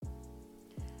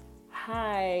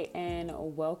Hi, and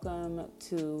welcome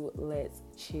to Let's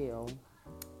Chill.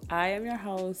 I am your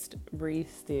host, Bree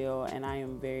Steele, and I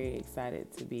am very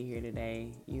excited to be here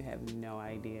today. You have no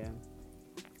idea.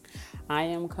 I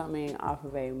am coming off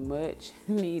of a much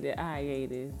needed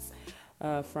hiatus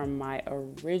from my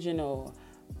original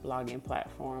blogging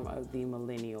platform of The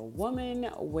Millennial Woman,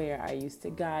 where I used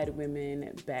to guide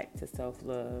women back to self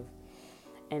love.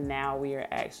 And now we are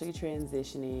actually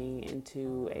transitioning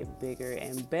into a bigger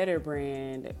and better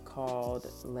brand called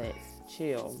Let's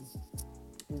Chill,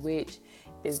 which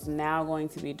is now going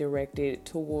to be directed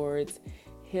towards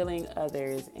healing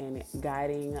others and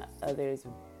guiding others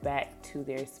back to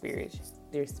their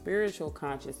spiritual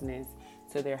consciousness,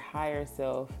 to their higher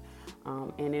self.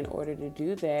 And in order to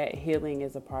do that, healing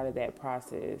is a part of that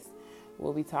process.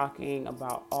 We'll be talking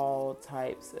about all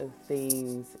types of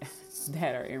things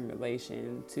that are in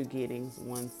relation to getting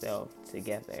oneself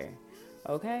together.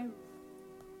 Okay?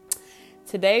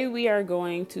 Today we are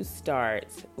going to start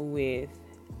with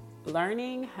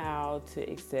learning how to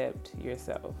accept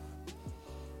yourself.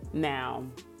 Now,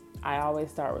 I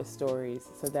always start with stories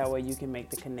so that way you can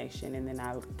make the connection, and then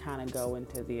I kind of go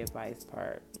into the advice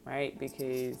part, right?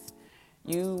 Because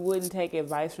you wouldn't take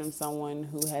advice from someone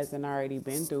who hasn't already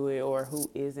been through it or who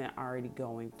isn't already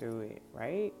going through it,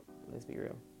 right? Let's be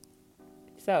real.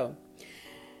 So,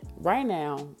 right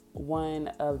now, one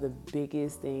of the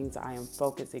biggest things I am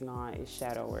focusing on is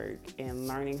shadow work and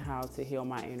learning how to heal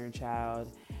my inner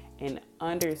child and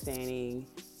understanding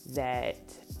that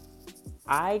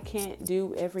I can't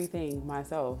do everything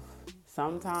myself.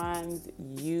 Sometimes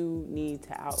you need to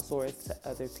outsource to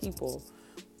other people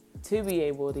to be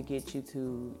able to get you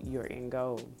to your end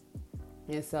goal.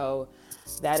 And so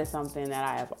that is something that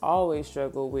I have always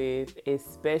struggled with,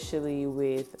 especially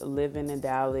with living in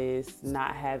Dallas,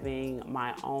 not having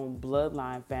my own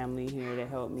bloodline family here to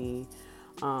help me.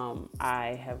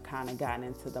 I have kind of gotten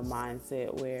into the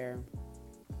mindset where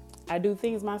I do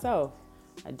things myself.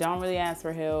 I don't really ask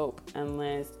for help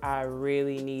unless I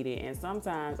really need it. And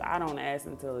sometimes I don't ask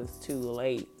until it's too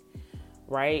late,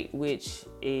 right? Which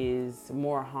is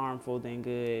more harmful than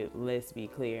good, let's be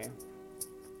clear.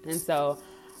 And so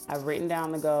I've written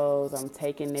down the goals. I'm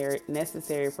taking their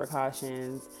necessary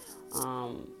precautions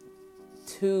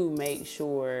to make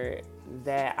sure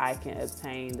that I can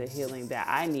obtain the healing that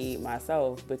I need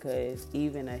myself, because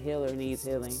even a healer needs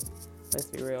healing. Let's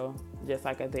be real. Just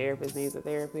like a therapist needs a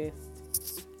therapist.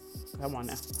 Come on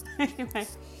now. Anyway,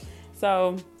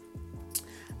 so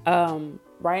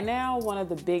right now, one of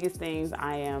the biggest things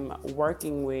I am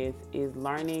working with is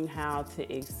learning how to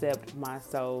accept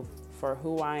myself for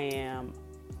who I am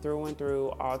through and through,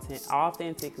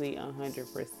 authentically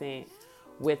 100%,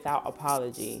 without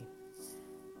apology,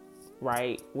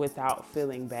 right? Without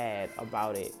feeling bad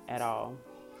about it at all.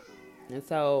 And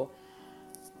so,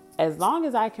 as long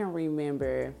as I can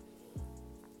remember,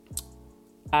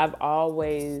 I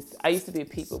used to be a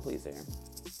people pleaser.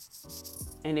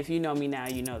 And if you know me now,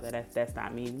 you know that that's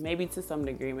not me. Maybe to some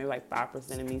degree, maybe like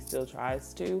 5% of me still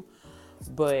tries to,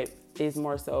 but it's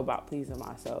more so about pleasing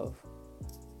myself.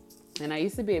 And I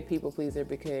used to be a people pleaser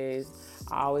because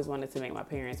I always wanted to make my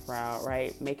parents proud,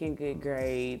 right? Making good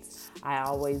grades. I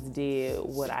always did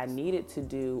what I needed to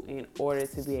do in order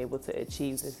to be able to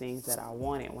achieve the things that I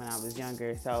wanted when I was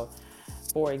younger. So,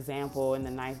 for example, in the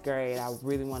 9th grade, I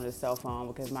really wanted a cell phone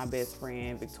because my best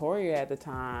friend, Victoria at the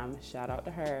time, shout out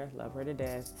to her, love her to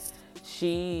death,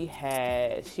 she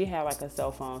had like a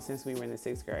cell phone since we were in the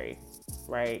 6th grade,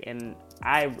 right? And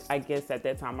I guess at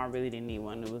that time I really didn't need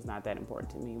one. It was not that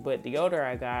important to me. But the older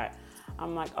I got,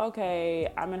 I'm like, okay,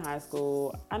 I'm in high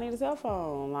school. I need a cell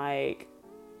phone. Like,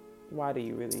 why do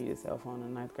you really need a cell phone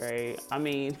in 9th grade? I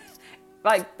mean,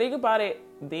 like, think about it.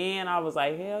 Then I was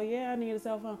like, hell yeah, I need a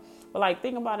cell phone. But like,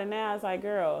 think about it now. It's like,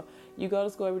 girl, you go to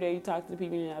school every day. You talk to the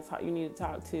people you need to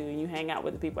talk to, and you hang out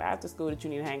with the people after school that you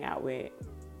need to hang out with.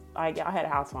 Like, y'all had a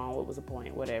house phone. What was the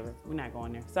point? Whatever. We're not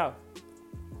going there. So,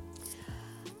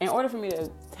 in order for me to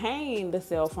obtain the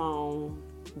cell phone,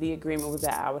 the agreement was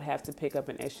that I would have to pick up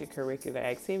an extracurricular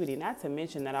activity. Not to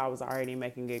mention that I was already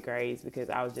making good grades because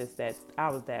I was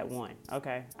that one.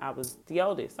 Okay, I was the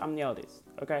oldest. I'm the oldest.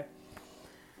 Okay.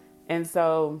 And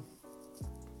so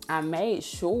I made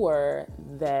sure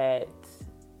that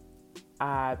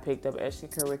I picked up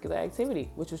extracurricular activity,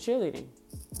 which was cheerleading.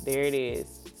 There it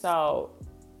is. So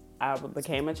I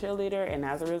became a cheerleader, and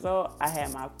as a result, I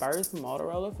had my first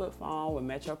Motorola flip phone with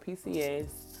Metro PCS.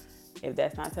 If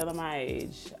that's not telling my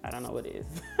age, I don't know what is.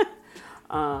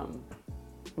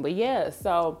 But yeah,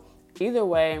 so either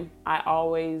way, I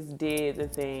always did the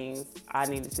things I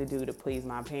needed to do to please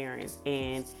my parents.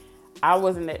 And I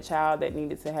wasn't that child that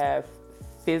needed to have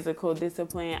physical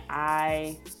discipline,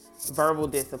 verbal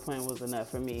discipline was enough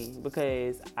for me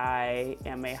because I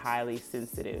am a highly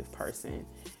sensitive person.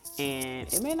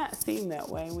 And it may not seem that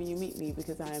way when you meet me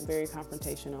because I am very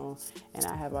confrontational and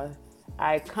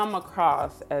I come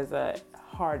across as a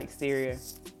hard exterior.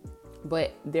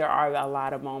 But there are a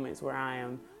lot of moments where I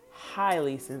am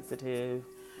highly sensitive,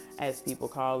 as people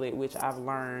call it, which I've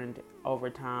learned over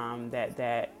time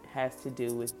that has to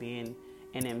do with being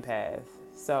an empath.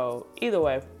 So either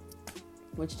way,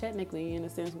 which technically, in a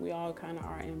sense, we all kind of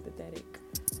are empathetic.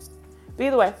 But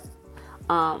either way,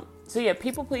 so yeah,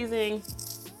 people pleasing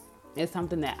is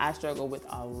something that I struggle with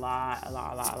a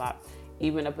lot,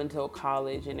 even up until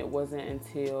college. And it wasn't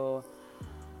until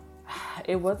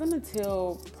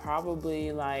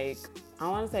probably like, I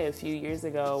want to say a few years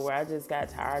ago, where I just got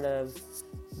tired of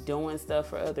doing stuff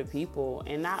for other people,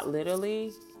 and not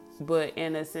literally, but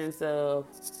in a sense of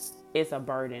it's a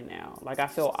burden now. Like, I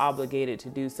feel obligated to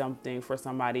do something for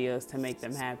somebody else to make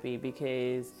them happy,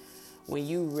 because when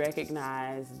you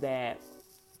recognize that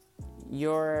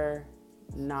you're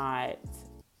not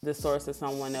the source of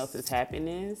someone else's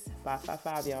happiness,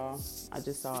 555, y'all, I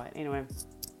just saw it. Anyway,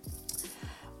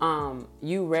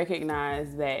 you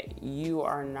recognize that you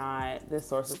are not the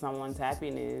source of someone's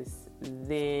happiness,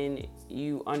 then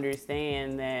you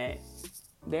understand that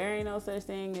there ain't no such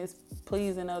thing as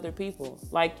pleasing other people.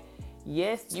 Like,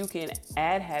 yes, you can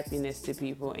add happiness to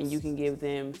people and you can give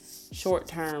them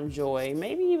short-term joy,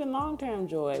 maybe even long-term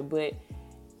joy, but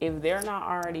if they're not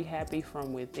already happy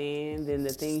from within, then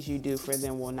the things you do for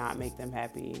them will not make them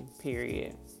happy,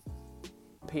 period.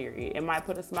 It might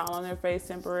put a smile on their face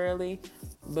temporarily,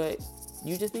 but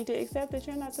you just need to accept that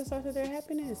you're not the source of their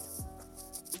happiness,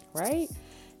 right?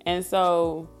 And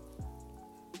so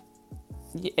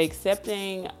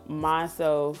accepting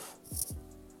myself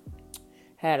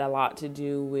had a lot to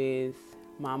do with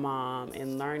my mom,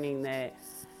 and learning that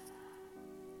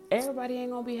everybody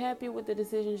ain't gonna be happy with the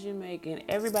decisions you make, and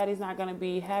everybody's not gonna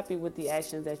be happy with the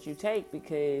actions that you take,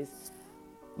 because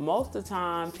most of the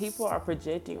time people are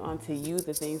projecting onto you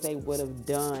the things they would have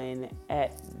done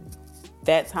at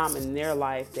that time in their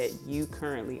life that you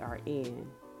currently are in,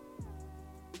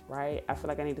 right? I feel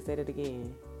like I need to say that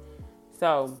again.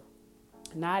 So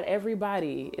not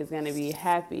everybody is going to be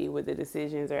happy with the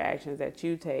decisions or actions that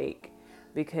you take,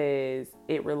 because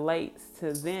it relates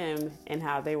to them and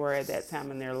how they were at that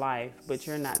time in their life, but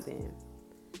you're not them.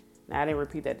 Now, I didn't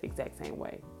repeat that the exact same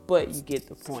way, but you get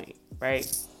the point,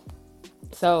 right?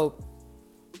 So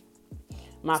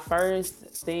my first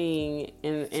thing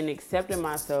in accepting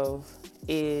myself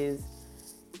is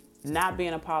not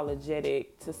being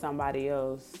apologetic to somebody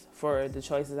else for the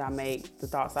choices I make, the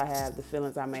thoughts I have, the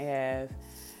feelings I may have,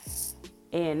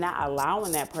 and not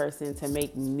allowing that person to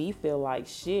make me feel like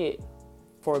shit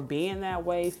for being that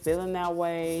way, feeling that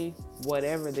way,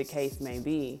 whatever the case may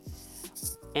be.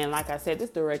 And like I said, this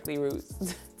directly roots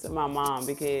to my mom,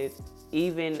 because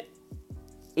even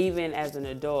as an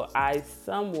adult, I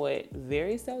somewhat,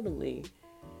 very seldomly,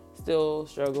 still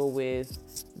struggle with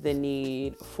the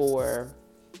need for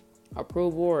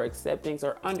approval or acceptance,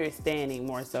 or understanding,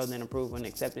 more so than approval and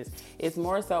acceptance. It's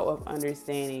more so of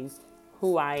understanding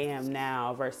who I am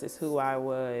now versus who I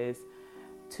was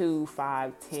 2,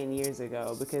 5, 10 years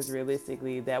ago, because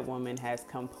realistically that woman has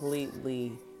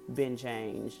completely been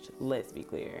changed, let's be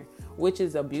clear, which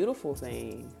is a beautiful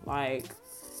thing. Like,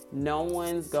 no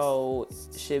one's goal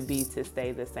should be to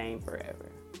stay the same forever,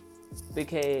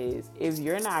 because if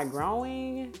you're not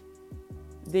growing,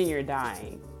 then you're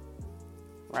dying,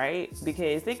 right?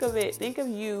 Because think of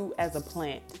you as a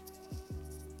plant.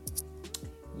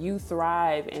 You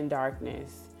thrive in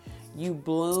darkness. You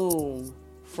bloom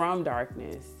from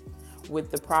darkness with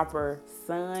the proper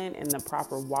sun and the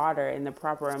proper water and the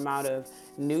proper amount of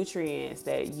nutrients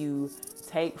that you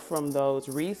take from those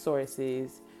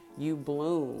resources. You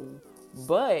bloom.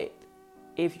 But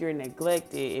if you're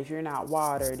neglected, if you're not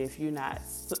watered, if you're not,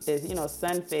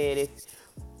 sun fed,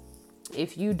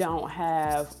 if you don't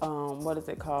have, what is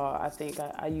it called? I think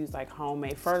I use like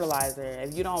homemade fertilizer.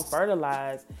 If you don't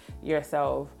fertilize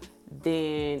yourself,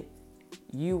 then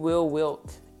you will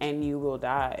wilt and you will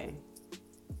die.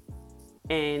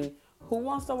 And who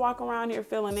wants to walk around here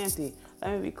feeling empty?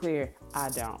 Let me be clear, I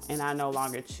don't. And I no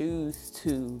longer choose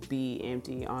to be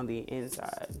empty on the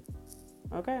inside.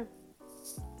 Okay?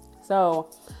 So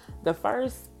the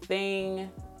first thing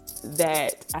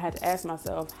that I had to ask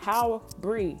myself, how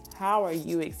are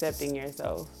you accepting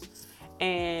yourself?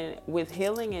 And with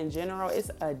healing in general, it's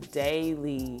a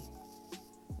daily,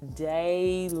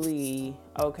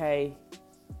 okay,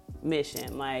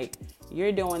 mission. Like,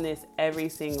 you're doing this every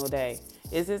single day.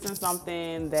 This isn't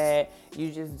something that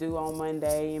you just do on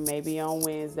Monday and maybe on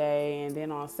Wednesday and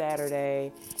then on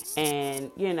Saturday and,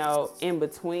 in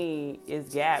between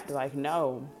is gapped. Like,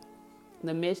 no,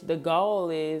 the goal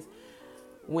is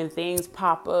when things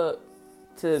pop up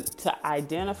to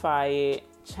identify it,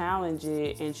 challenge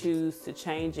it, and choose to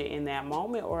change it in that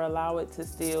moment, or allow it to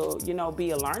still, be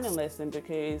a learning lesson,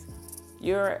 because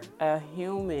you're a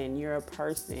human, you're a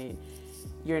person,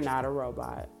 you're not a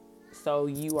robot. So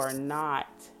you are not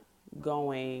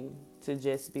going to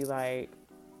just be like,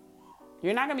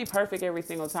 you're not going to be perfect every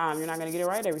single time. You're not going to get it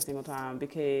right every single time,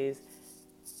 because,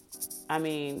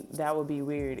 that would be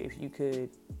weird if you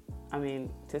could.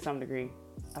 To some degree,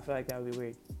 I feel like that would be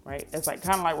weird, right? It's like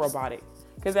kind of like robotic,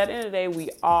 because at the end of the day, we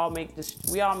all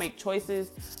make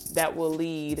choices that will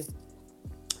lead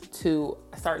to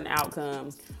a certain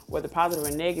outcome, whether positive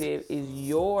or negative is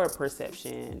your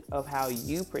perception of how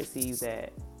you perceive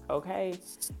that. Okay,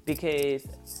 because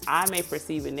I may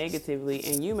perceive it negatively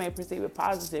and you may perceive it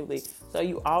positively. So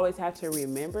you always have to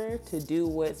remember to do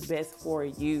what's best for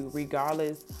you,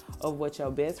 regardless of what your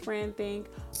best friend think,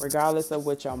 regardless of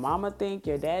what your mama think,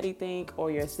 your daddy think, or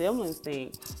your siblings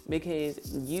think, because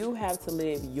you have to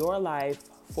live your life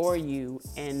for you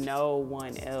and no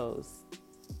one else.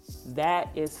 That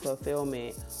is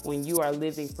fulfillment, when you are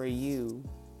living for you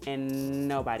and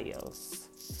nobody else.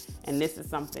 And this is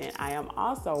something I am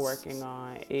also working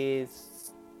on,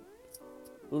 is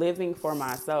living for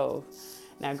myself.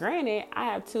 Now, granted, I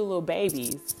have 2 little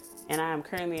babies and I am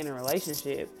currently in a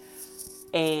relationship,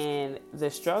 and the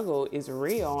struggle is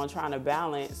real on trying to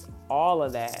balance all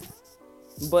of that.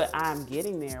 But I'm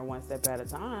getting there one step at a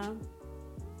time.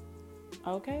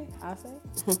 Okay, I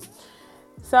say.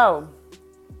 So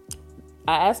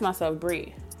I asked myself,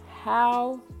 Bree,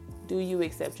 how do you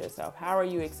accept yourself? How are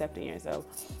you accepting yourself?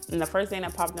 And the first thing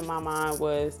that popped in my mind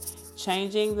was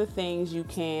changing the things you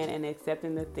can and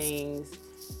accepting the things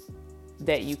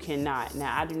that you cannot.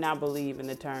 Now, I do not believe in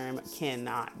the term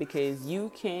cannot, because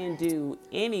you can do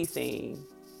anything.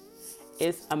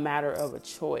 It's a matter of a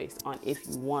choice on if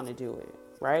you want to do it,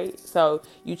 right? So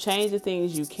you change the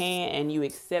things you can and you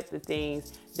accept the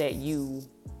things that you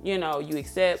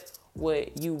accept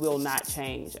what you will not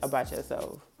change about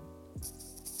yourself.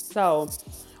 So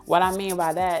what I mean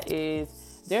by that is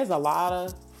there's a lot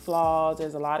of flaws,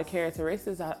 there's a lot of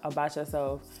characteristics about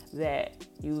yourself that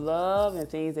you love and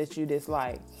things that you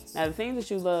dislike. Now, the things that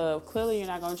you love, clearly you're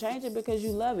not going to change it because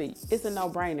you love it. It's a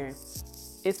no-brainer.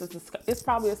 It's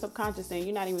probably a subconscious thing.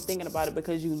 You're not even thinking about it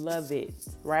because you love it,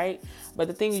 right? But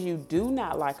the things you do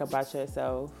not like about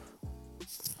yourself,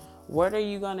 what are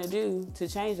you going to do to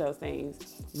change those things?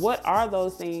 What are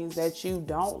those things that you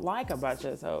don't like about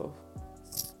yourself?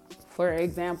 For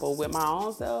example, with my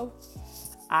own self,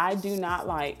 I do not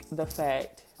like the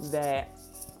fact that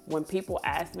when people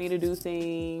ask me to do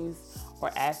things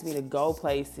or ask me to go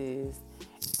places,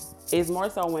 it's more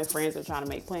so when friends are trying to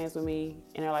make plans with me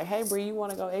and they're like, hey, Bree, you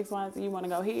want to go X, Y, and Z? You want to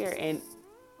go here? And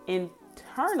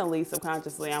internally,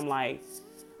 subconsciously, I'm like,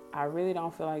 I really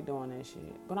don't feel like doing that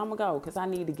shit, but I'm gonna go because I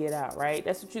need to get out, right?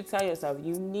 That's what you tell yourself.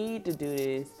 You need to do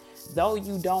this, though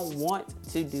you don't want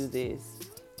to do this.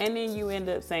 And then you end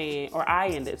up saying, or I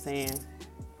end up saying,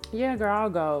 yeah, girl, I'll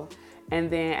go.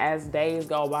 And then as days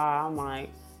go by, I'm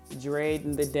like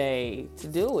dreading the day to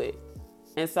do it.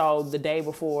 And so the day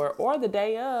before or the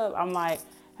day of, I'm like,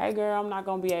 hey, girl, I'm not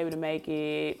going to be able to make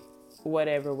it,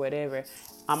 whatever.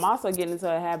 I'm also getting into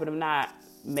a habit of not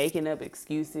making up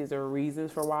excuses or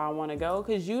reasons for why I want to go,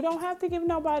 because you don't have to give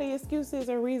nobody excuses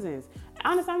or reasons.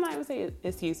 Honestly, I'm not even saying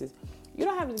excuses. You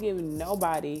don't have to give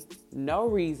nobody no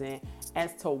reason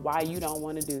as to why you don't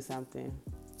want to do something.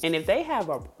 And if they have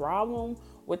a problem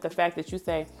with the fact that you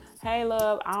say, hey,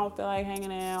 love, I don't feel like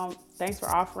hanging out, thanks for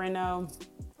offering though,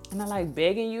 and they're like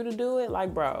begging you to do it,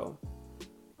 like, bro,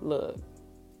 look,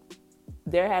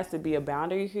 there has to be a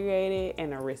boundary created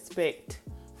and a respect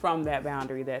from that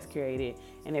boundary that's created.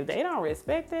 And if they don't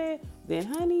respect it, then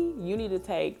honey, you need to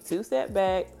take 2 steps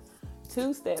back,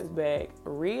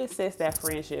 reassess that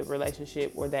friendship,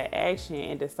 relationship, or that action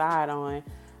and decide on,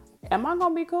 am I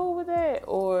going to be cool with that?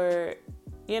 Or,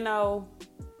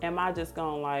 am I just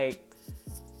going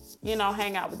to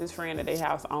hang out with this friend at their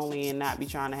house only and not be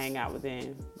trying to hang out with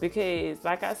them? Because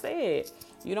like I said,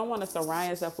 you don't want to surround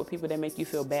yourself with people that make you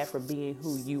feel bad for being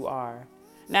who you are.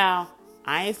 Now,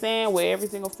 I ain't saying with every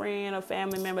single friend or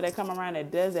family member that come around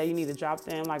that does that, you need to drop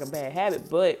them like a bad habit.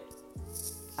 But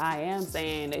I am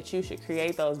saying that you should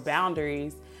create those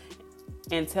boundaries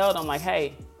and tell them like,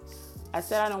 hey, I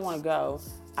said I don't want to go.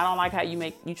 I don't like how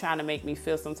you trying to make me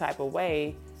feel some type of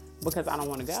way because I don't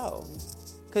want to go.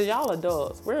 Because y'all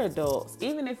adults. We're adults.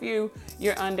 Even if you're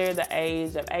under the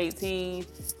age of 18,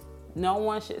 no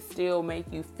one should still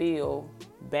make you feel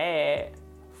bad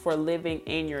for living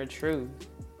in your truth.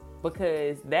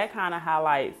 Because that kind of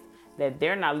highlights that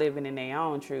they're not living in their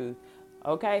own truth.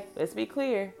 Okay, let's be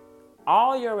clear.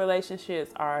 All your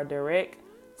relationships are a direct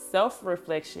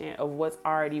self-reflection of what's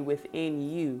already within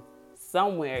you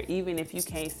somewhere, even if you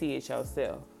can't see it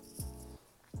yourself.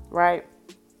 Right?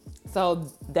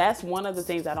 So that's one of the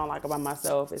things I don't like about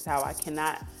myself, is how I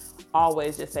cannot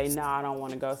always just say, no, I don't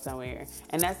want to go somewhere.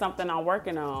 And that's something I'm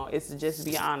working on, is to just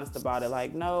be honest about it.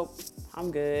 Like, nope,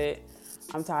 I'm good.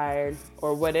 I'm tired,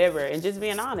 or whatever. And just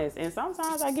being honest. And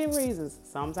sometimes I give reasons.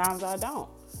 Sometimes I don't.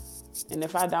 And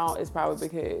if I don't, it's probably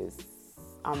because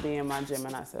I'm being my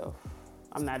Gemini self.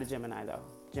 I'm not a Gemini though.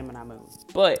 Gemini moon.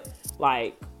 But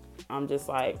like, I'm just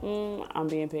like, I'm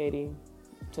being petty.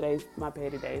 Today's my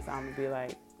petty day, so I'm gonna be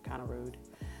like kind of rude.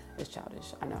 It's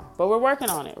childish, I know. But we're working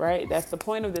on it, right? That's the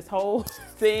point of this whole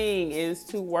thing, is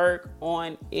to work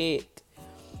on it.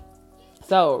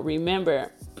 So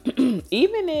remember,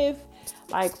 even if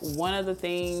like one of the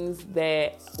things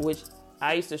that, which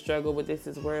I used to struggle with this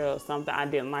as well, something I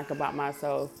didn't like about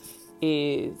myself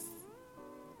is,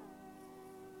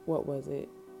 what was it?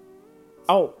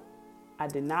 Oh, I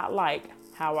did not like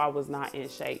how I was not in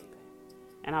shape.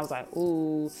 And I was like,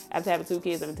 ooh, after having 2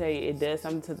 kids, I'm gonna tell you, it does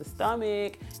something to the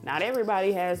stomach. Not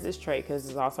everybody has this trait, because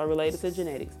it's also related to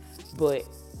genetics. But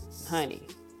honey,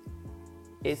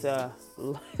 it's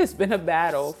been a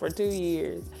battle for 2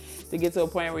 years to get to a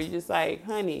point where you're just like,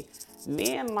 honey,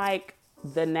 men like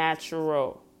the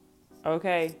natural.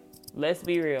 Okay, let's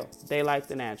be real. They like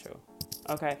the natural.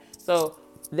 Okay, so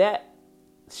that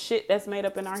shit that's made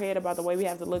up in our head about the way we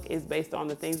have to look is based on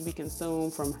the things we consume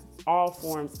from all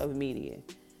forms of media.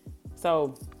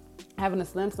 So having a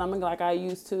slim stomach like I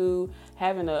used to,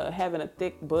 having a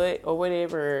thick butt or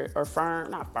whatever, or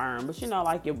firm, not firm, but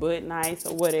like your butt nice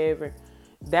or whatever,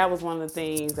 that was one of the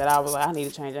things that I was like, I need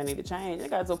to change. And it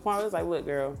got to a point where it's like, look,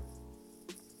 girl,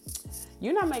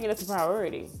 you're not making this a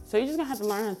priority. So you're just gonna have to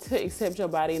learn to accept your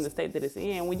body in the state that it's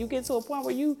in. When you get to a point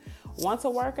where you want to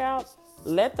work out,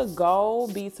 let the goal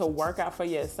be to work out for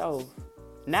yourself.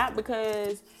 Not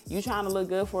because you trying to look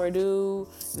good for a dude,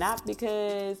 not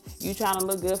because you trying to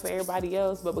look good for everybody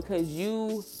else, but because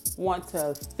you want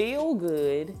to feel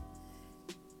good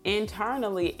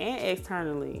internally and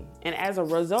externally. And as a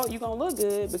result, you're going to look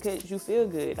good because you feel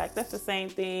good. Like, that's the same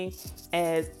thing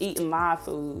as eating live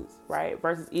foods, right?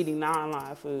 Versus eating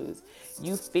non-live foods.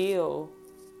 You feel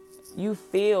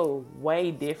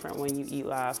way different when you eat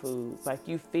live foods. Like,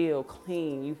 you feel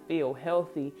clean, you feel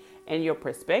healthy, and your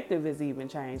perspective is even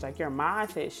changed. Like, your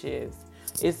mindset shifts.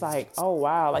 It's like, oh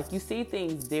wow, like you see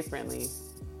things differently.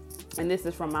 And this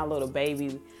is from my little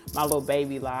baby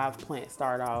live plant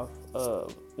start off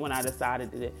when I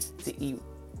decided to eat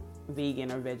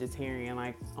vegan or vegetarian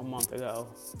like a month ago.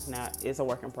 Now it's a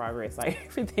work in progress like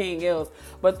everything else.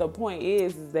 But the point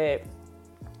is that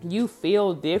you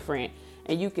feel different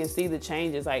and you can see the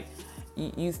changes. Like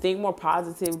you think more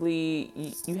positively,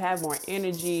 you have more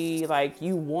energy, like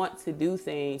you want to do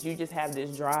things. You just have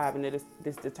this drive and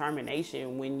this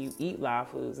determination when you eat live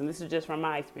foods. And this is just from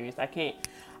my experience. I can't,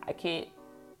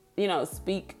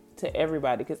 speak to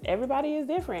everybody because everybody is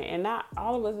different and not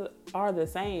all of us are the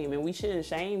same. And we shouldn't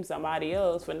shame somebody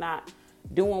else for not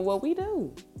doing what we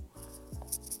do.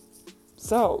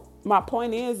 So my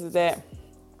point is that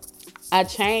I'm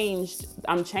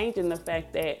changing the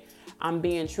fact that I'm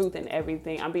being truthful in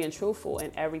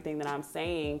everything that I'm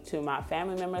saying to my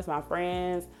family members, my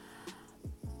friends,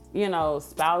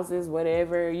 spouses,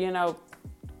 whatever,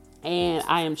 and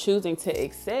I am choosing to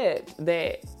accept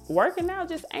that working out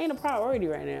just ain't a priority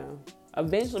right now.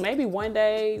 Eventually, maybe one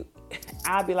day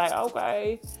I'll be like,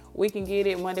 okay, we can get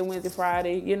it Monday, Wednesday,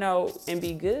 Friday, and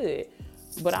be good.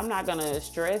 But I'm not going to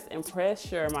stress and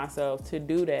pressure myself to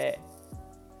do that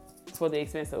for the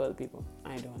expense of other people.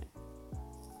 I ain't doing it.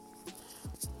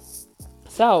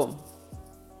 So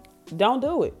don't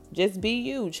do it. Just be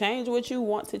you. Change what you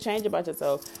want to change about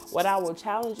yourself. What I will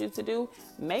challenge you to do,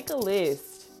 make a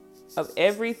list of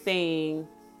everything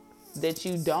that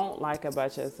you don't like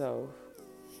about yourself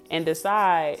and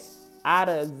decide out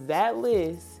of that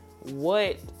list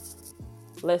what,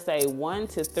 let's say 1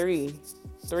 to 3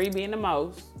 being the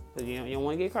most, because you don't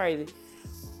want to get crazy,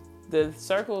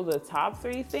 circle the top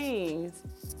 3 things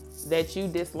that you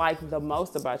dislike the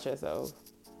most about yourself.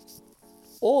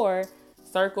 Or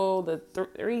circle the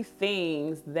 3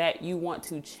 things that you want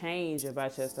to change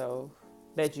about yourself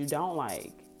that you don't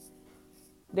like.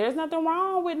 There's nothing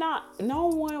wrong with no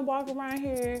one walking around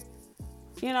here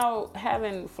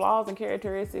having flaws and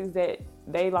characteristics that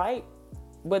they like.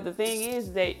 But the thing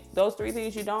is that those 3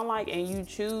 things you don't like and you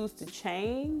choose to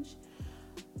change,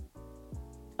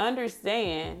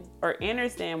 understand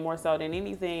more so than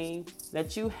anything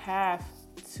that you have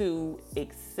to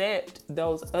accept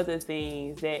those other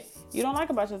things that you don't like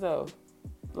about yourself.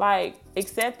 Like,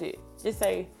 accept it. Just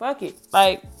say, fuck it.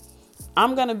 Like,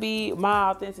 I'm going to be my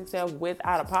authentic self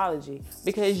without apology,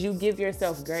 because you give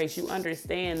yourself grace. You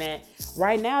understand that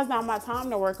right now is not my time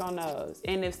to work on those.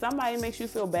 And if somebody makes you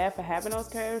feel bad for having those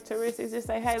characteristics, just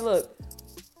say, hey, look,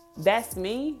 that's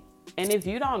me. And if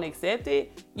you don't accept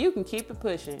it, you can keep it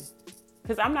pushing.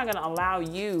 Because I'm not going to allow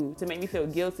you to make me feel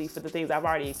guilty for the things I've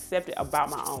already accepted about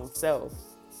my own self.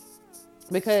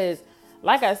 Because,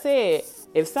 like I said,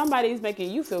 if somebody's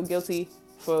making you feel guilty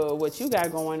for what you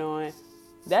got going on,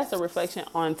 that's a reflection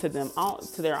onto them,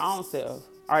 to their own self.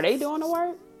 Are they doing the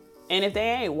work? And if they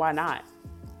ain't, why not?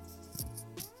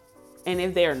 And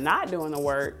if they're not doing the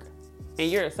work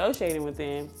and you're associating with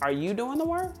them, are you doing the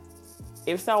work?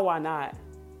 If so, why not?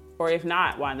 Or if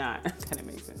not, why not? That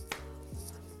makes sense.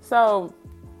 So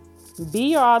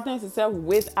be your authentic self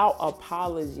without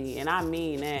apology. And I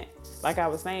mean that. Like I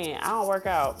was saying, I don't work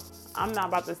out. I'm not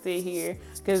about to sit here,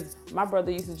 because my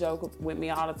brother used to joke with me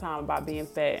all the time about being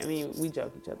fat. I mean, we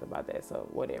joke each other about that, so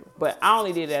whatever. But I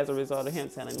only did it as a result of him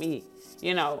telling me,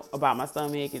 about my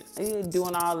stomach and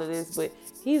doing all of this. But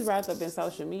he's wrapped up in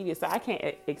social media, so I can't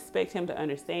expect him to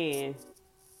understand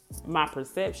my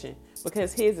perception,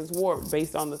 because his is warped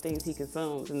based on the things he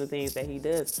consumes and the things that he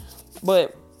does.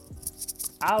 But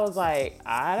I was like,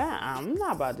 you're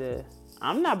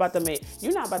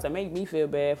not about to make me feel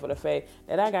bad for the fact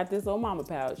that I got this little mama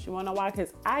pouch. You want to know why?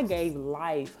 Because I gave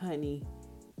life, honey.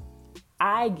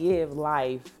 I give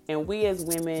life. And we as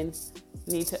women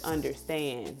need to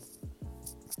understand,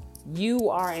 you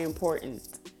are important.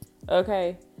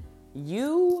 Okay?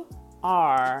 You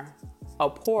are a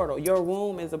portal. Your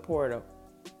womb is a portal.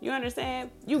 You understand?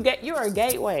 You're a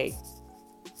gateway.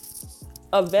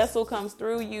 A vessel comes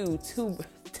through you to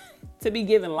be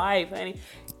given life, honey.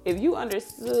 If you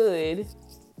understood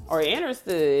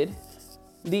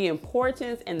the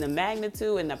importance and the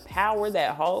magnitude and the power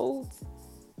that holds,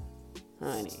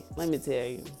 honey, let me tell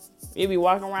you, you'll be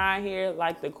walking around here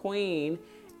like the queen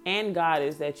and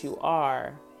goddess that you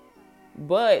are.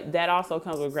 But that also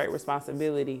comes with great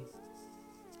responsibility.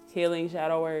 Healing,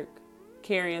 shadow work,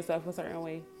 carrying yourself a certain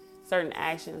way, certain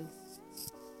actions.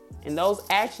 And those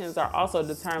actions are also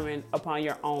determined upon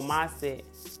your own mindset.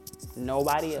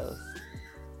 Nobody else.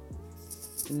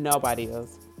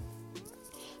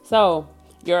 So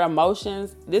your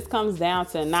emotions, this comes down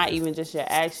to not even just your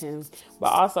actions, but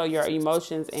also your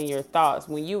emotions and your thoughts.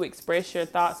 When you express your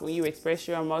thoughts, when you express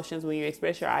your emotions, when you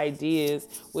express your ideas,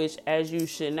 which, as you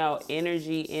should know,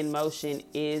 energy in motion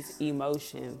is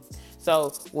emotion.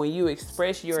 So when you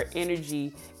express your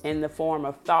energy in the form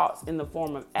of thoughts, in the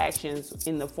form of actions,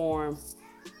 in the form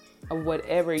of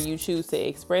whatever you choose to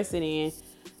express it in,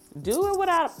 do it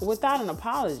without an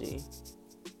apology.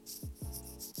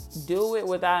 Do it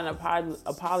without an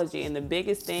apology. And the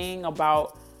biggest thing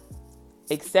about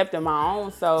accepting my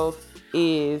own self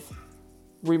is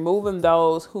removing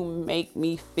those who make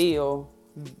me feel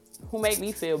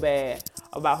bad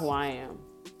about who I am.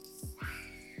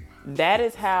 That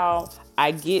is how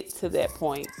I get to that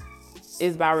point,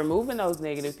 is by removing those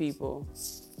negative people,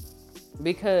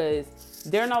 because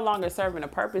they're no longer serving a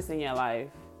purpose in your life.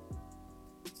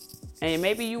 And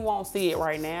maybe you won't see it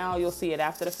right now. You'll see it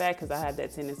after the fact, because I have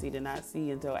that tendency to not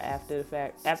see until after the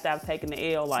fact. After I've taken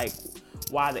the L, like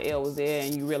why the L was there,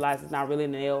 and you realize it's not really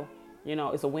an L.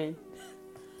 It's a win.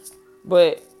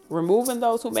 But removing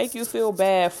those who make you feel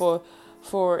bad for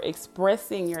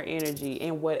expressing your energy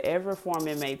in whatever form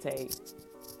it may take.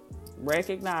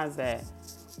 Recognize that.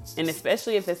 And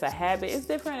especially if it's a habit, it's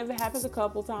different if it happens a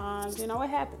couple times. It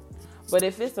happens. But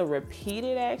if it's a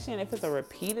repeated action, if it's a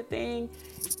repeated thing,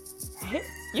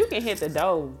 you can hit the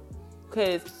door,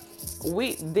 because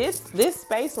this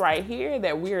space right here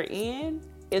that we're in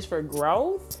is for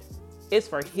growth, it's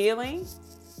for healing,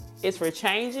 it's for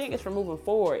changing, it's for moving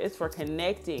forward, it's for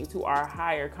connecting to our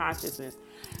higher consciousness.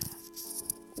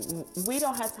 We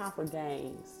don't have time for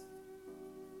games.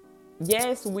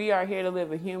 Yes, we are here to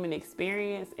live a human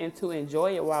experience and to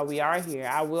enjoy it while we are here.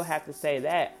 I will have to say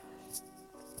that.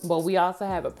 But we also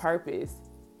have a purpose.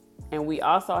 And we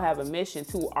also have a mission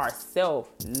to ourselves,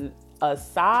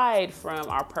 aside from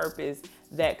our purpose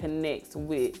that connects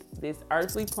with this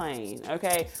earthly plane,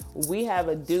 okay? We have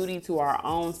a duty to our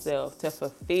own self to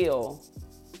fulfill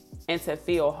and to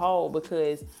feel whole,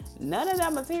 because none of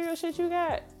that material shit you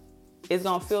got is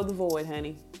going to fill the void,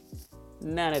 honey.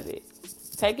 None of it.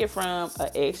 Take it from an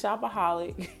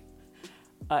ex-shopaholic,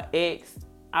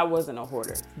 I wasn't a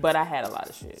hoarder, but I had a lot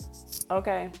of shit.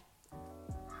 Okay?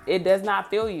 It does not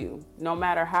fill you. No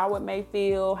matter how it may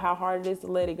feel, how hard it is to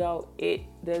let it go, it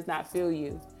does not fill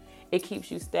you. It keeps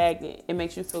you stagnant. It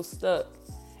makes you feel stuck.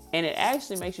 And it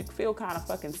actually makes you feel kind of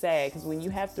fucking sad, because when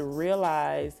you have to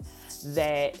realize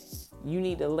that you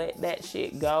need to let that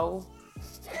shit go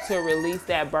to release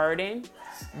that burden,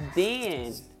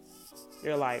 then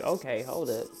you're like, okay,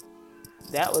 hold up.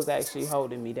 That was actually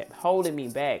holding me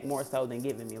back more so than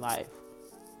giving me life.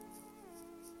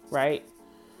 Right?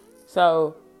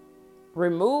 So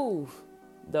remove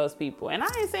those people. And I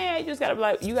ain't saying you just gotta be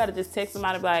like, you gotta just text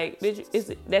somebody like,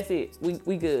 bitch, that's it.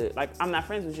 We good. Like, I'm not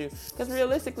friends with you. Because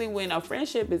realistically, when a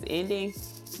friendship is ending,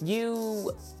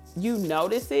 you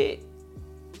notice it,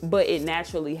 but it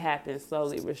naturally happens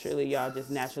slowly but surely. Y'all just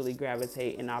naturally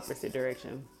gravitate in opposite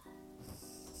direction.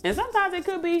 And sometimes it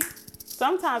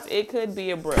could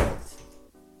be abrupt.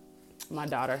 My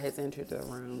daughter has entered the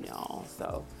room, y'all.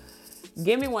 So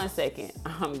give me 1 second.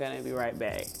 I'm gonna be right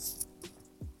back.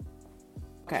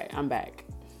 Okay, I'm back.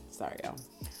 Sorry, y'all.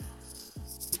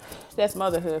 That's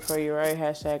motherhood for you, right?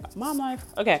 Hashtag mom life.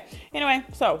 Okay. Anyway,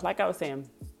 so like I was saying,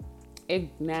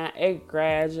 it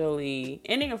gradually,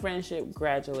 ending a friendship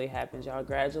gradually happens. Y'all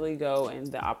gradually go in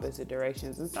the opposite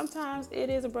directions. And sometimes it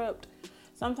is abrupt.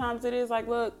 Sometimes it is like,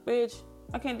 look, bitch,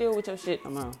 I can't deal with your shit no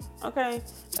more. Okay?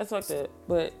 That's fucked up.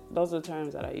 But those are the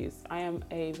terms that I use. I am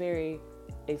a very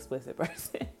explicit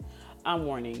person. I'm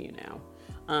warning you now.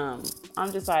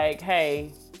 I'm just like,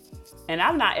 hey, and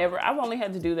I've only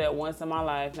had to do that once in my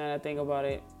life, now that I think about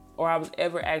it, or I was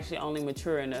ever actually only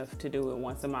mature enough to do it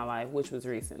once in my life, which was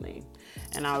recently.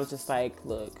 And I was just like,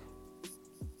 look,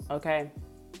 okay,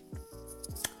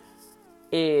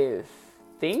 if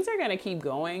things are going to keep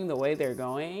going the way they're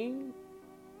going,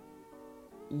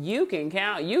 you can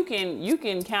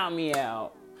count me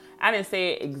out. I didn't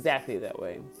say it exactly that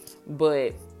way,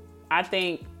 but I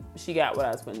think she got what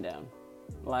I was putting down.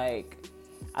 Like,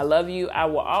 I love you. I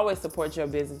will always support your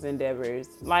business endeavors.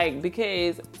 Like,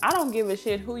 because I don't give a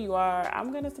shit who you are.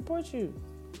 I'm going to support you.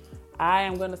 I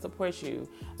am going to support you.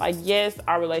 Like, yes,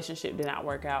 our relationship did not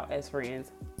work out as friends.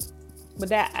 But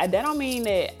that don't mean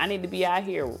that I need to be out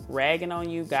here ragging on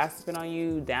you, gossiping on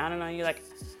you, downing on you. Like,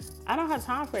 I don't have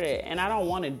time for that. And I don't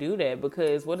want to do that,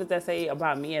 because what does that say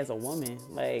about me as a woman?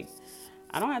 Like,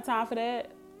 I don't have time for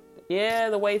that. Yeah,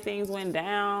 the way things went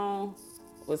down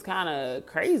was kind of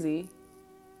crazy,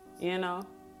 you know?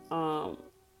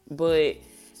 But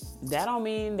that don't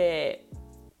mean that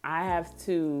I have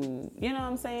to, you know what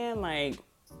I'm saying? Like,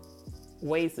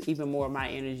 waste even more of my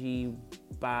energy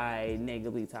by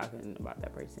negatively talking about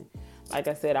that person. Like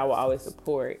I said, I will always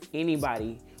support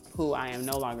anybody who I am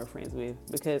no longer friends with,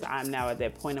 because I'm now at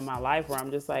that point in my life where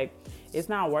I'm just like, it's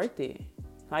not worth it.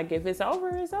 Like, if it's over,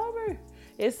 it's over.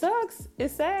 It sucks.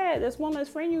 It's sad. That's one less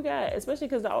friend you got, especially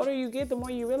because the older you get, the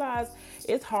more you realize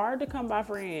it's hard to come by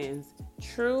friends.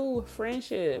 True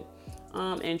friendship,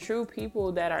 and true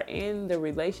people that are in the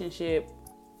relationship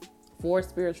for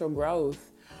spiritual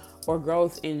growth or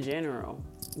growth in general,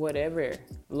 whatever,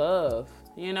 love,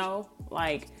 you know,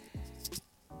 like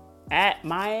at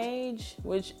my age,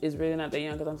 which is really not that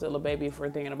young because I'm still a baby if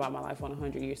we're thinking about my life on a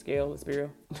 100-year scale, let's be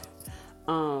real.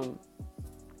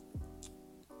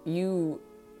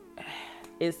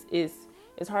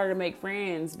 It's harder to make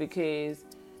friends because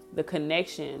the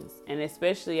connections, and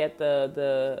especially at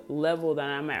the level that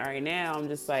I'm at right now, I'm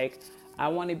just like, I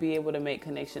want to be able to make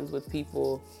connections with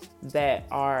people that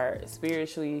are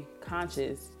spiritually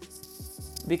conscious,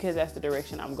 because that's the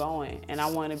direction I'm going. And I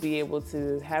want to be able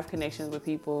to have connections with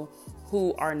people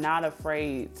who are not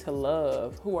afraid to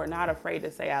love, who are not afraid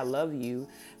to say I love you,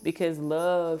 because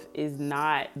love is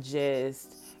not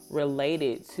just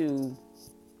related to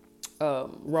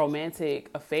romantic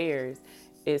affairs.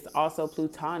 It's also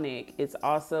platonic. It's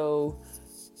also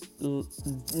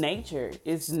nature.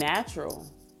 It's natural.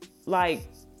 Like,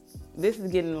 this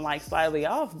is getting like slightly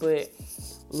off, but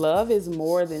love is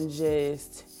more than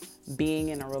just being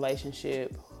in a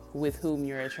relationship with whom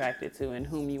you're attracted to and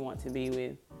whom you want to be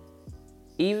with.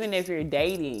 Even if you're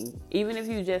dating, even if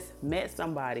you just met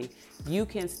somebody, you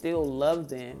can still love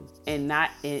them and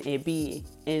not be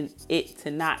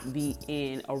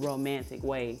in a romantic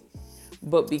way.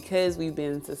 But because we've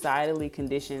been societally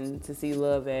conditioned to see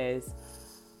love as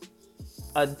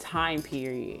a time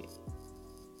period,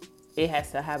 it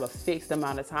has to have a fixed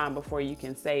amount of time before you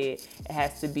can say it. It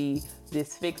has to be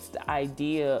this fixed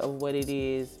idea of what it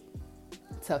is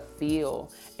to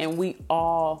feel. And we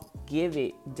all give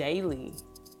it daily.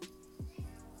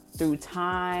 Through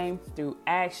time, through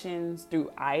actions, through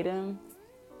items.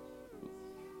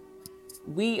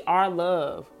 we are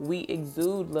love. We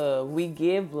exude love. We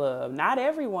give love. Not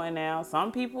everyone now.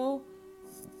 Some people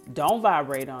don't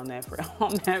vibrate on that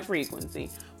on that frequency.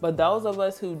 But those of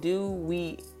us who do,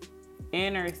 we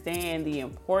understand the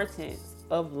importance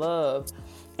of love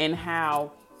and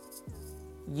how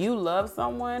you love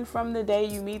someone from the day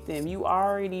you meet them. You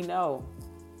already know,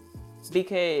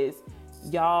 because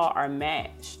y'all are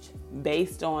matched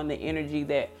based on the energy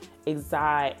that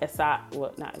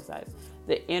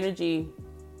the energy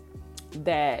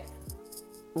that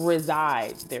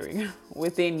resides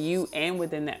within you and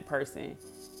within that person.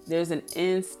 There's an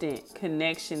instant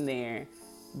connection there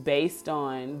based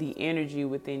on the energy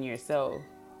within yourself.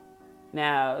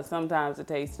 Now, sometimes it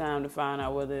takes time to find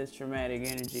out whether it's traumatic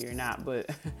energy or not, but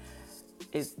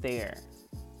it's there.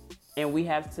 And we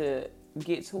have to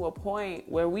get to a point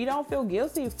where we don't feel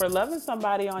guilty for loving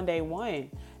somebody on day one.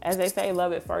 As they say,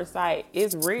 love at first sight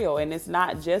is real, and it's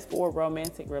not just for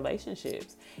romantic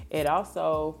relationships. It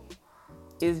also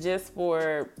is it's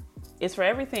for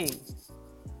everything.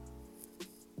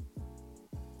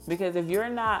 Because if you're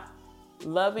not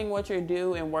loving what you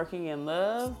do and working in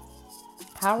love,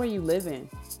 how are you living?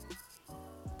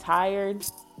 Tired,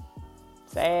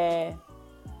 sad,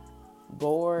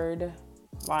 bored.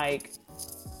 Like,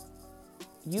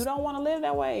 you don't want to live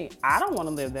that way. I don't want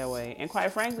to live that way. And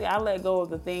quite frankly, I let go of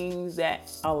the things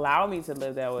that allow me to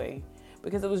live that way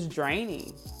because it was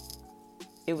draining.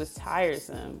 It was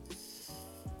tiresome.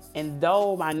 And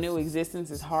though my new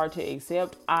existence is hard to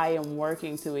accept, I am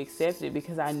working to accept it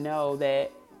because I know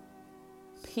that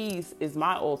peace is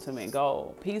my ultimate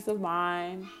goal. Peace of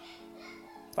mind,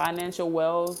 financial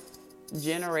wealth,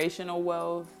 generational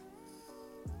wealth,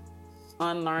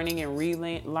 unlearning and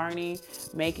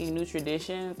relearning, making new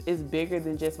traditions is bigger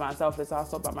than just myself. It's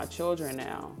also about my children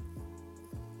now.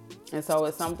 And so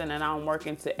it's something that I'm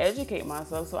working to educate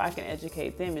myself so I can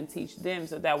educate them and teach them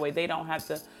so that way they don't have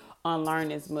to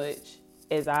unlearn as much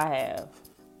as I have.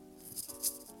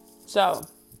 So,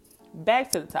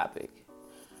 back to the topic.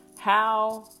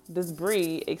 How does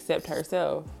Bree accept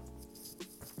herself?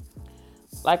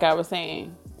 Like I was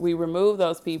saying, we remove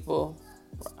those people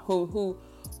who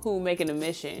make it a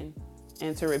mission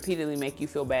and to repeatedly make you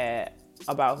feel bad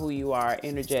about who you are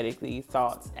energetically,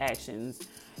 thoughts, actions,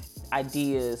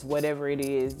 ideas, whatever it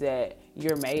is that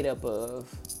you're made up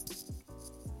of.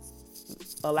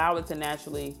 Allow it to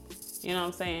naturally, you know what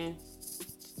I'm saying,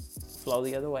 flow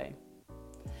the other way.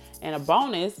 And a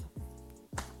bonus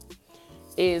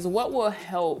is what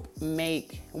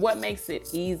makes it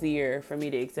easier for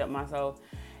me to accept myself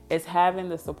is having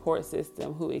the support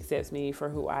system who accepts me for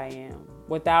who I am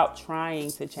without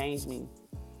trying to change me.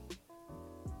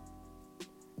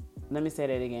 Let me say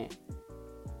that again.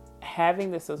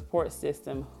 Having the support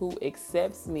system who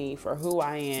accepts me for who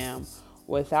I am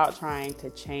without trying to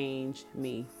change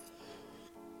me.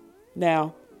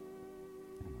 Now,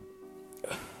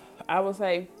 I would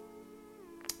say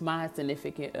my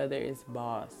significant other is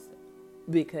boss,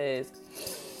 because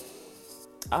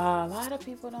a lot of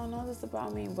people don't know this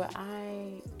about me, but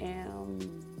I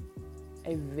am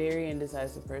a very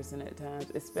indecisive person at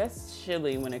times,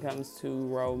 especially when it comes to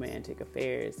romantic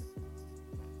affairs.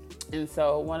 And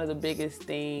so one of the biggest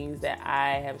things that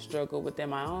I have struggled with in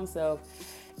my own self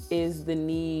is the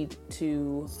need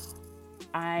to,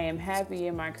 I am happy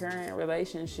in my current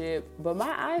relationship, but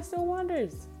my eye still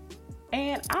wanders.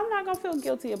 And I'm not going to feel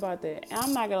guilty about that. And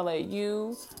I'm not going to let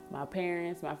you, my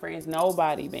parents, my friends,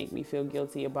 nobody make me feel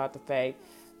guilty about the fact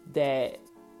that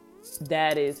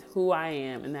that is who I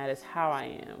am and that is how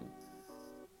I am.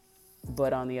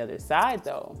 But on the other side,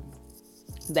 though,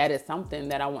 that is something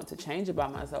that I want to change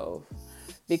about myself.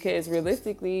 Because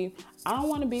realistically, I don't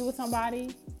want to be with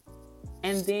somebody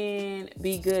and then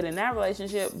be good in that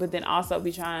relationship, but then also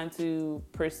be trying to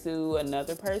pursue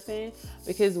another person.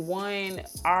 Because one,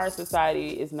 our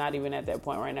society is not even at that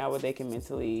point right now where they can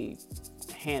mentally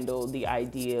handle the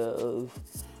idea of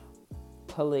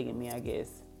polygamy, I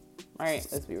guess. All right,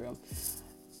 let's be real.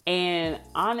 And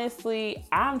honestly,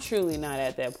 I'm truly not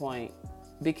at that point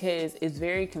because it's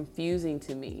very confusing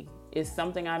to me. It's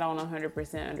something I don't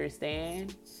 100%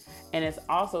 understand. And it's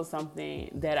also something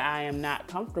that I am not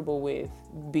comfortable with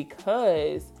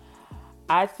because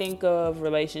I think of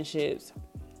relationships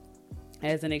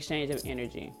as an exchange of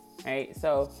energy, right?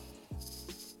 So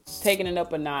taking it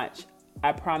up a notch,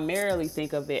 I primarily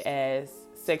think of it as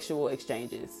sexual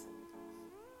exchanges,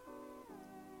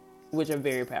 which are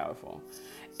very powerful.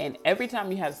 And every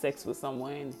time you have sex with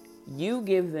someone, you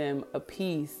give them a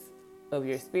piece of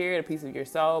your spirit, a piece of your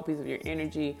soul, a piece of your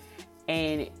energy,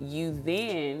 and you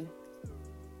then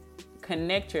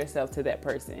connect yourself to that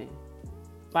person.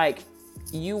 Like,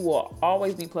 you will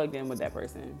always be plugged in with that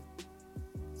person.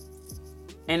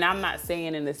 And I'm not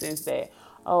saying in the sense that,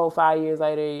 5 years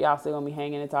later, y'all still gonna be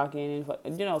hanging and talking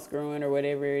and, screwing or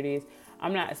whatever it is.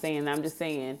 I'm not saying that. I'm just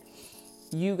saying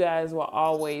you guys will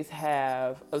always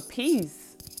have a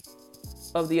piece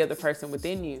of the other person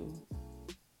within you.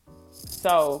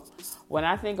 So when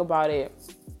I think about it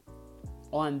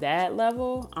on that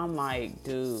level, I'm like,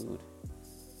 dude,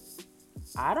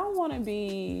 I don't want to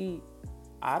be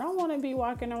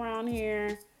walking around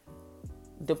here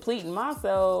depleting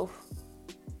myself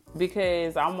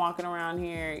because I'm walking around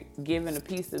here giving a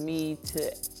piece of me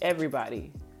to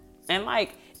everybody. And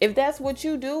like, if that's what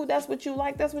you do, that's what you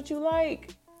like, that's what you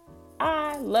like.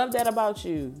 I love that about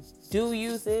you. Do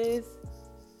you, sis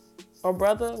or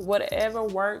brother, whatever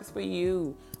works for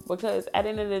you. Because at the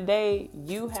end of the day,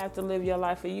 you have to live your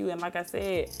life for you. And like I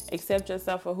said, accept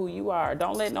yourself for who you are.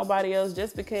 Don't let nobody else,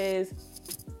 just because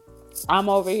I'm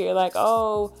over here like,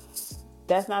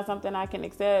 that's not something I can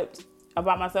accept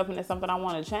about myself and it's something I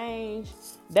want to change.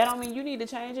 That don't mean you need to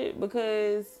change it,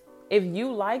 because if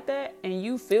you like that and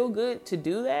you feel good to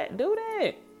do that, do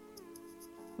that.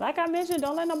 Like I mentioned,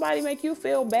 don't let nobody make you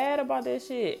feel bad about that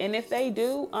shit. And if they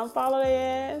do, unfollow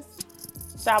their ass.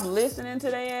 Stop listening to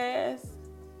their ass.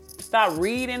 Stop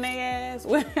reading their ass.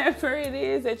 Whatever it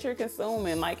is that you're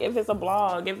consuming. Like if it's a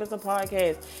blog, if it's a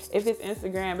podcast, if it's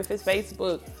Instagram, if it's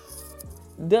Facebook,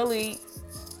 delete.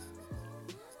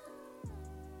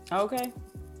 Okay?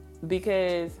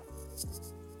 Because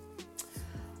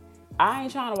I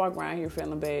ain't trying to walk around here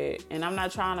feeling bad, and I'm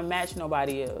not trying to match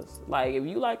nobody else. Like, if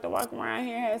you like to walk around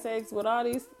here and have sex with all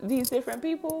these different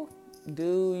people,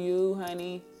 do you,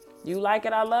 honey? You like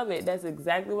it, I love it. That's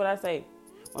exactly what I say.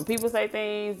 When people say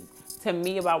things to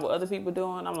me about what other people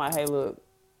doing, I'm like, hey, look,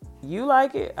 you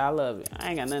like it, I love it. I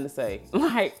ain't got nothing to say.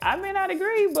 Like, I may not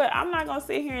agree, but I'm not gonna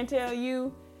sit here and tell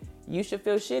you should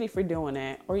feel shitty for doing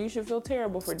that, or you should feel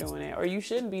terrible for doing that, or you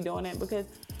shouldn't be doing that, because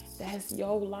that's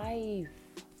your life.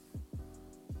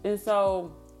 And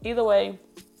so, either way,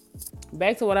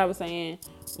 back to what I was saying,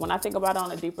 when I think about it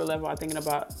on a deeper level, I'm thinking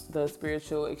about the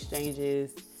spiritual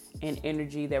exchanges and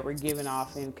energy that we're giving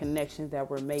off and connections that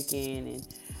we're making. And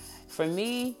for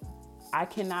me, I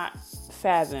cannot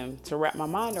fathom to wrap my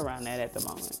mind around that at the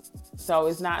moment. So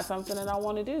it's not something that I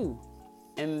want to do.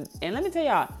 And let me tell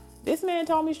y'all, this man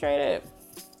told me straight up,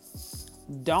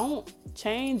 don't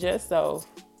change yourself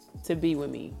to be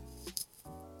with me.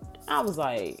 I was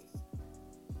like,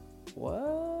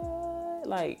 what?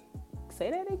 Like,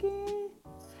 say that again?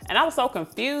 And I was so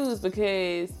confused,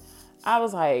 because I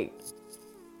was like,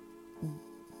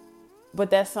 but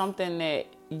that's something that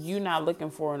you're not looking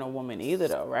for in a woman either,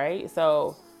 though, right?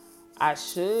 So I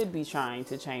should be trying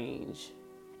to change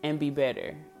and be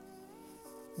better.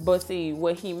 But see,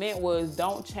 what he meant was,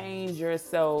 don't change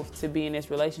yourself to be in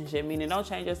this relationship, meaning don't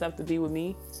change yourself to be with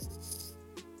me,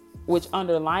 which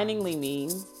underliningly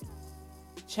means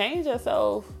change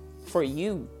yourself for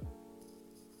you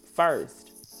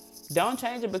first. Don't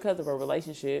change it because of a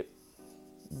relationship.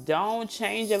 Don't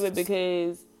change of it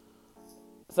because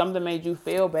something made you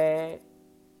feel bad.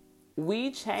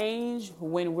 We change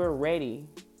when we're ready.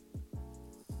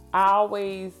 I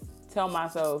always tell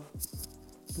myself,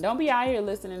 don't be out here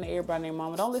listening to everybody and their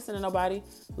mama. Don't listen to nobody.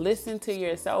 Listen to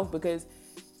yourself, because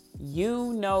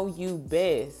you know you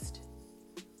best.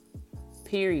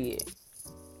 Period.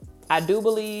 I do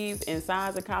believe in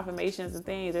signs and confirmations and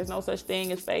things. There's no such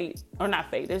thing as fate, or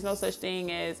not fate. There's no such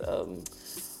thing as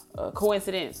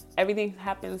coincidence. Everything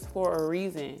happens for a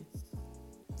reason.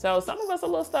 So some of us are a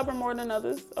little stubborn more than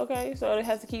others. Okay, so it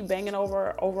has to keep banging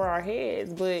over our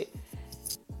heads. But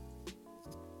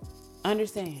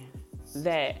understand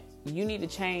that you need to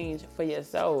change for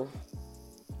yourself,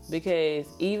 because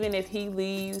even if he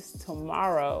leaves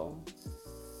tomorrow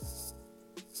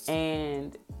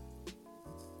and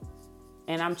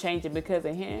I'm changing because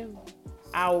of him,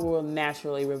 I will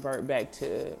naturally revert back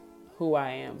to who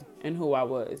I am and who I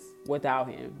was without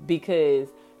him, because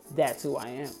that's who I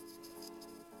am.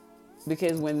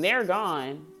 Because when they're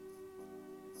gone,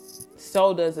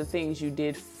 so does the things you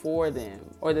did for them,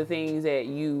 or the things that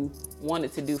you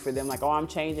wanted to do for them. Like, I'm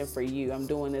changing for you. I'm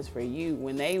doing this for you.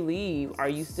 When they leave, are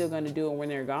you still going to do it when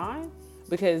they're gone?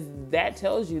 Because that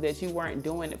tells you that you weren't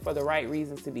doing it for the right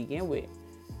reasons to begin with.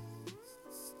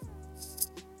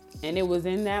 And it was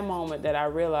in that moment that I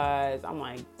realized, I'm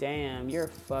like, damn, you're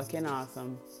fucking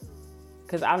awesome.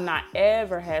 Because I've not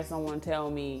ever had someone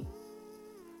tell me,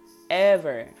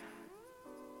 ever,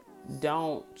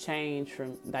 don't change for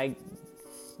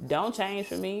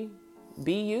me.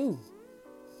 Be you.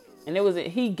 And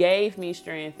he gave me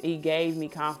strength. He gave me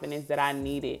confidence that I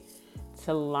needed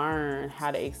to learn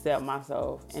how to accept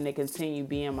myself and to continue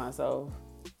being myself.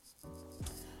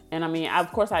 And I mean,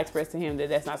 of course I expressed to him that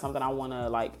that's not something I want to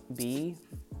like be,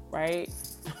 right?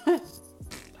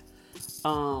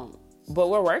 But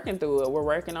we're working through it. We're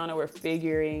working on it. We're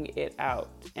figuring it out.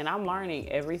 And I'm learning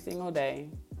every single day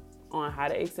on how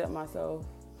to accept myself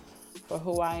for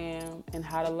who I am and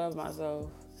how to love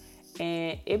myself.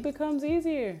 And it becomes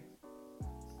easier.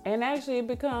 And actually it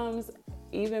becomes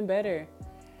even better.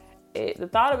 The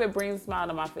thought of it brings a smile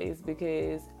to my face,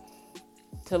 because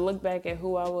to look back at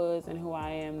who I was and who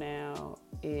I am now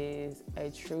is a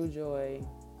true joy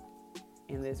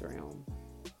in this realm.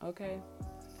 Okay?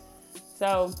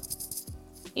 So,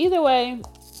 either way,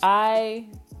 I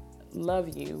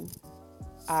love you.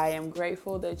 I am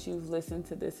grateful that you've listened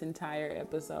to this entire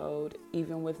episode,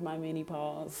 even with my mini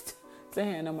pause to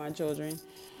handle my children.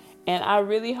 And I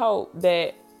really hope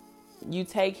that you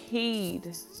take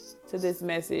heed to this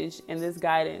message and this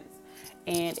guidance.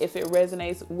 And if it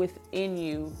resonates within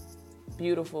you,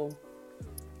 beautiful.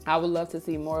 I would love to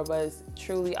see more of us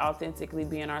truly, authentically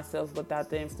being ourselves without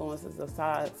the influences of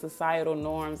societal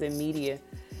norms and media.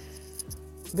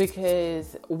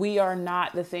 Because we are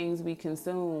not the things we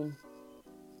consume.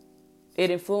 It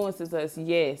influences us,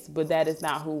 yes, but that is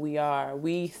not who we are.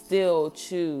 We still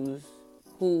choose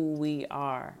who we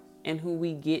are and who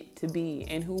we get to be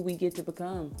and who we get to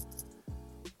become.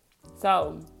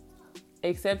 So,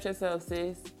 accept yourself,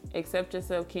 sis. Accept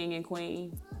yourself, king and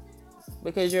queen.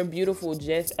 Because you're beautiful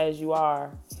just as you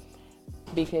are.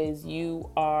 Because you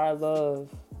are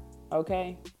love.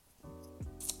 Okay?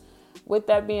 With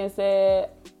that being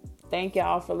said, thank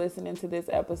y'all for listening to this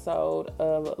episode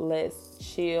of Let's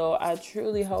Chill. I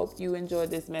truly hope you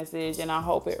enjoyed this message, and I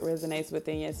hope it resonates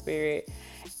within your spirit.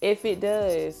 If it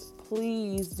does,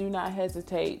 please do not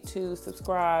hesitate to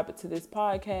subscribe to this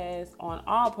podcast on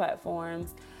all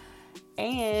platforms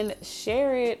and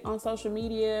share it on social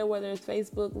media, whether it's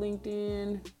Facebook,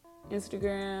 LinkedIn,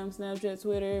 Instagram, Snapchat,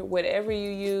 Twitter, whatever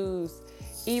you use.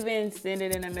 Even send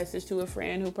it in a message to a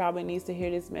friend who probably needs to hear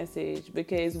this message,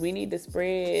 because we need to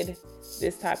spread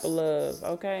this type of love,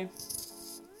 okay?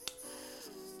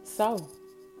 So,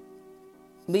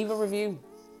 leave a review.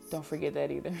 Don't forget that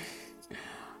either.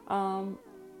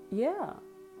 Yeah.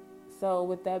 So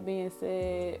with that being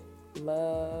said,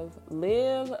 live,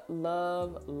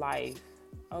 love, life.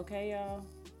 Okay, y'all?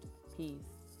 Peace.